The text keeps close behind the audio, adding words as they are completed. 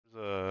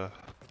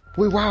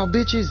We wild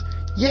bitches.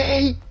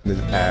 Yay! This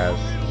ass.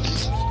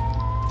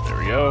 There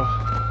we go.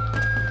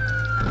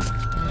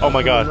 Oh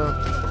my god.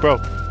 Bro,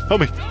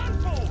 help me.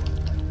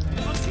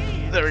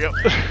 There we go.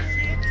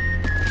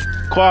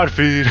 Quad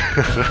feed.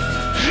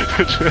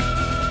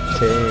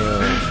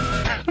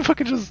 Damn.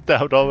 Fucking just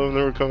stabbed all of them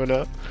that were coming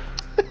up.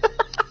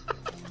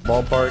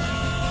 Ballpark,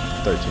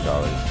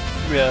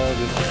 $13. Yeah.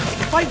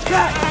 Fight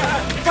back!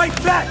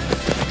 Fight back!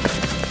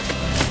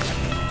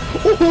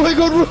 Oh my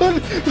god, run!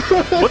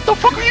 Run! What the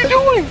fuck are you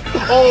doing?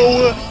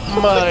 Oh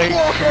my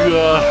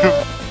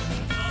god.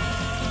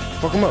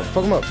 Fuck him up,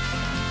 fuck him up.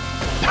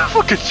 I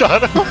fucking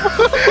shot him.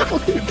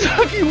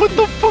 Dougie, what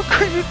the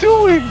fuck are you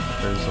doing?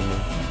 There's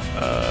someone.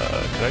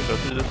 Can I go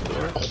through this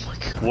door? Oh my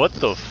god. What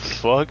the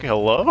fuck?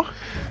 Hello?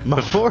 My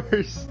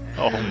horse!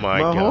 Oh my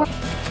god. horse.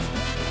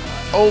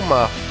 Oh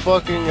my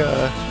fucking, You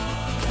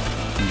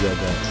got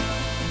that.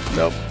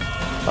 Nope.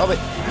 Stop it.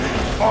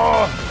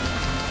 Oh!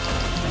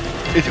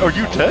 Are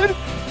you dead?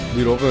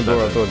 Dude, open the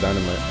door, I'll throw a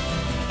dynamite.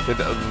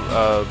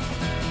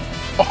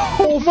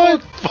 Oh my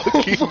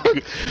fucking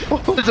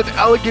god. There's an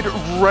alligator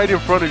right in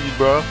front of you,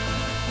 bro.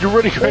 You're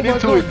running right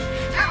into god. it.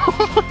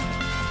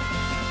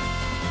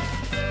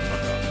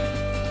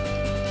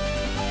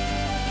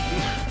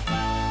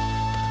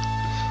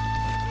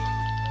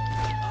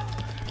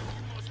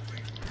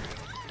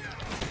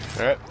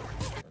 Alright.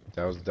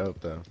 That was dope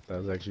though. That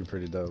was actually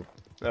pretty dope.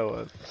 That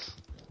was.